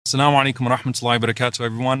Assalamu alaikum wa rahmatullahi wa barakatuh,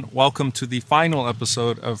 everyone. Welcome to the final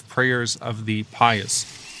episode of Prayers of the Pious.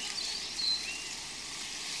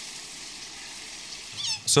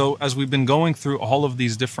 So, as we've been going through all of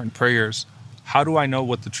these different prayers, how do I know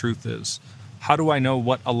what the truth is? How do I know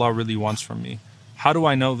what Allah really wants from me? How do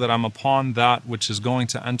I know that I'm upon that which is going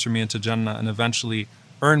to enter me into Jannah and eventually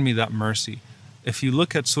earn me that mercy? If you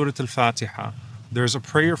look at Surah Al-Fatiha, there's a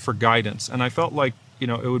prayer for guidance, and I felt like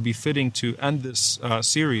it would be fitting to end this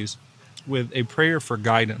series with a prayer for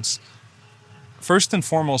guidance. First and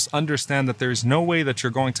foremost, understand that there is no way that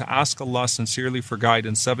you're going to ask Allah sincerely for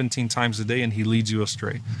guidance 17 times a day and He leads you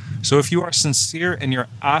astray. So if you are sincere and you're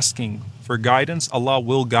asking for guidance, Allah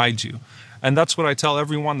will guide you. And that's what I tell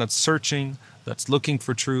everyone that's searching, that's looking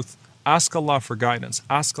for truth. Ask Allah for guidance.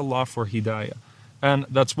 Ask Allah for hidayah. And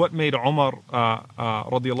that's what made Umar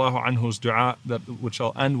radiallahu anhu's dua, which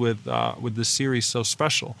I'll end with this series, so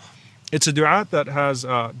special. It's a dua that has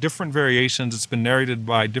different variations. It's been narrated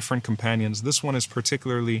by different companions. This one is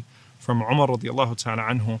particularly from Umar radiallahu ta'ala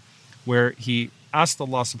anhu, where he asked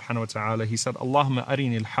Allah subhanahu wa ta'ala, he said, Allahumma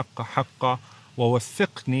arini al-haqqa haqqa wa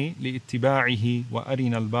waffiqni li-ittibaihi wa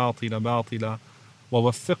arina al-batila batila wa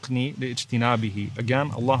waffiqni li-ijtinabihi.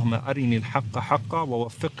 Again, Allahumma arini al-haqqa haqqa wa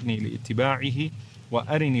waffiqni li-ittibaihi wa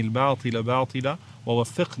arini al-batila batila wa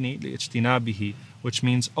waffiqni li-ijtinabihi. Which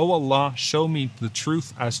means, oh Allah, show me the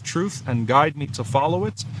truth as truth and guide me to follow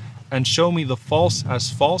it, and show me the false as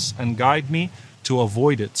false and guide me to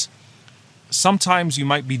avoid it. Sometimes you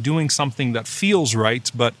might be doing something that feels right,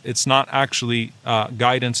 but it's not actually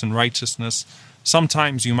guidance and righteousness.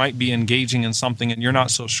 Sometimes you might be engaging in something and you're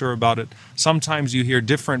not so sure about it. Sometimes you hear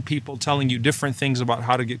different people telling you different things about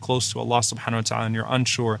how to get close to Allah subhanahu wa ta'ala and you're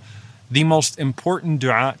unsure. The most important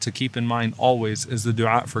dua to keep in mind always is the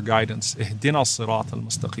dua for guidance. Ihdina as-sirat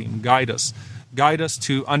al-mustaqim. Guide us. Guide us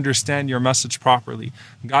to understand your message properly.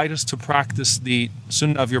 Guide us to practice the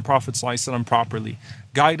sunnah of your Prophet ﷺ properly.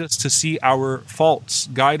 Guide us to see our faults.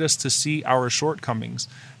 Guide us to see our shortcomings.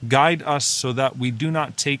 Guide us so that we do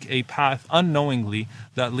not take a path unknowingly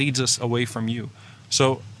that leads us away from you.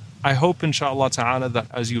 So I hope, inshaAllah ta'ala, that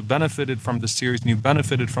as you benefited from this series and you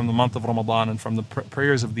benefited from the month of Ramadan and from the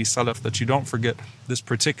prayers of these salaf, that you don't forget this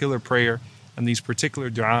particular prayer and these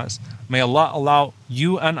particular du'as. May Allah allow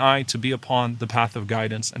you and I to be upon the path of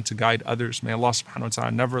guidance and to guide others. May Allah subhanahu wa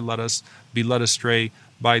ta'ala never let us be led astray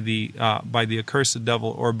by the accursed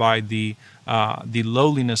devil or by the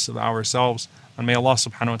lowliness of ourselves. And may Allah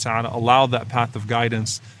subhanahu wa ta'ala allow that path of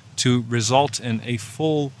guidance to result in a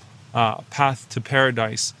full path to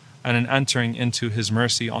paradise and in entering into His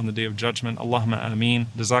mercy on the Day of Judgment. Allahumma ameen.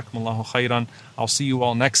 Jazakumullahu khairan. I'll see you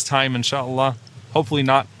all next time, inshallah. Hopefully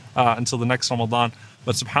not until the next Ramadan.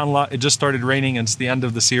 But subhanAllah, it just started raining and it's the end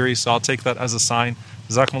of the series, so I'll take that as a sign.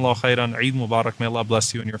 Jazakumullahu khairan. Eid Mubarak. May Allah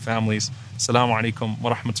bless you and your families. Assalamu alaikum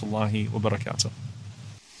wa rahmatullahi wa barakatuh.